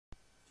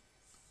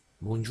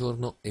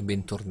Buongiorno e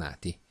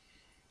bentornati.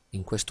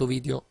 In questo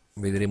video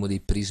vedremo dei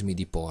prismi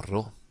di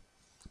Porro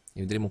e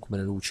vedremo come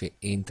la luce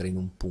entra in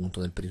un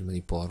punto del prisma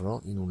di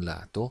Porro, in un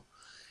lato,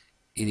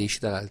 ed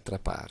esce dall'altra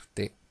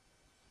parte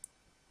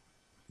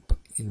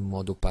in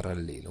modo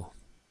parallelo.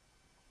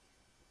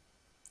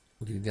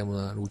 Utilizziamo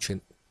una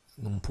luce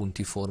non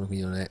puntiforme,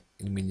 quindi non è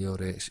la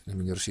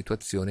migliore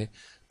situazione,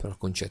 però il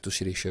concetto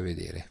si riesce a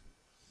vedere.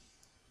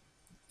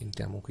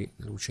 Entriamo qui,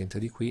 la luce entra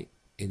di qui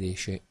ed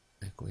esce,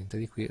 ecco, entra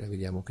di qui, la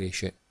vediamo che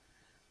esce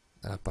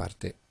dalla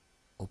parte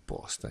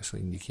opposta. Adesso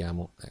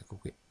indichiamo, ecco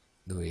qui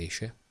dove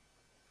esce,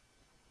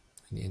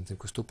 quindi entra in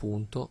questo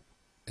punto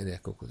ed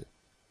ecco così,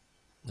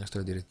 questa è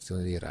la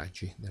direzione dei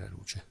raggi della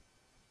luce.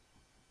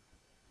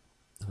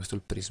 Questo è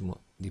il prisma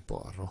di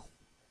Porro.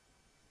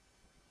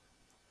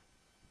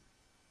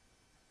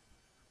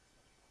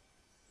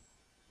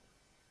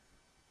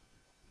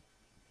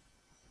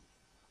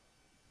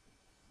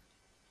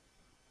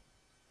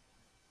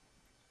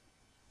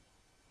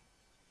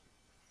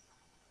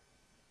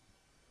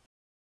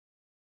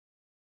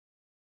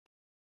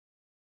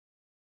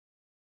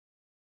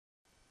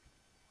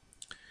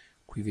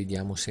 Qui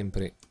vediamo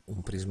sempre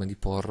un prisma di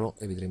Porro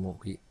e vedremo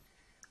qui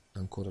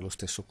ancora lo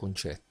stesso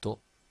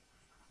concetto.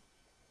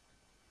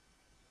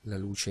 La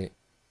luce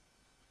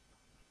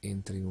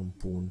entra in un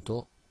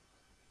punto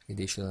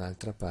ed esce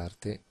dall'altra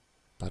parte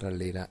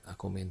parallela a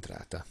come è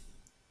entrata.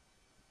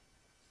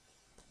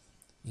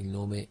 Il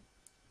nome,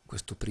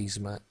 questo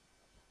prisma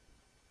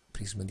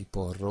di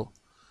Porro,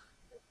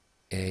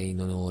 è in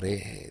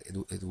onore,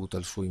 è dovuto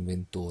al suo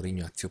inventore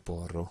Ignazio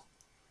Porro,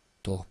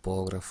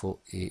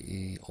 topografo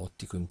e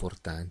ottico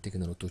importante, che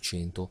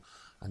nell'Ottocento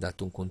ha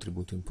dato un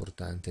contributo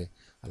importante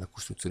alla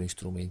costruzione di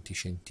strumenti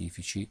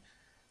scientifici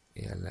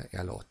e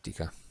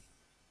all'ottica.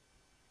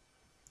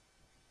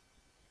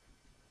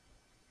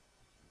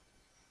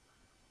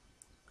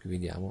 Qui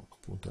vediamo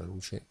appunto la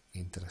luce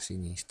entra a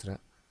sinistra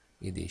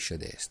ed esce a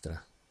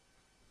destra.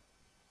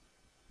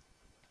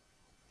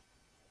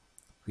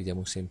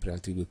 Vediamo sempre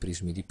altri due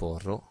prismi di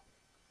Porro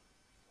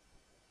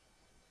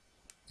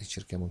e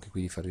cerchiamo anche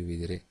qui di farvi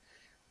vedere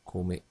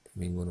come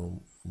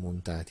vengono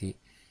montati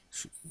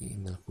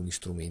in alcuni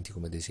strumenti,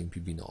 come ad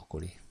esempio i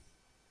binocoli.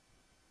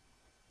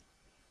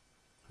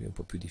 Qui è un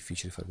po' più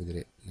difficile far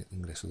vedere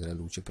l'ingresso della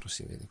luce, però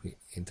si vede qui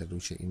entra la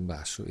luce in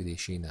basso ed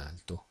esce in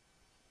alto.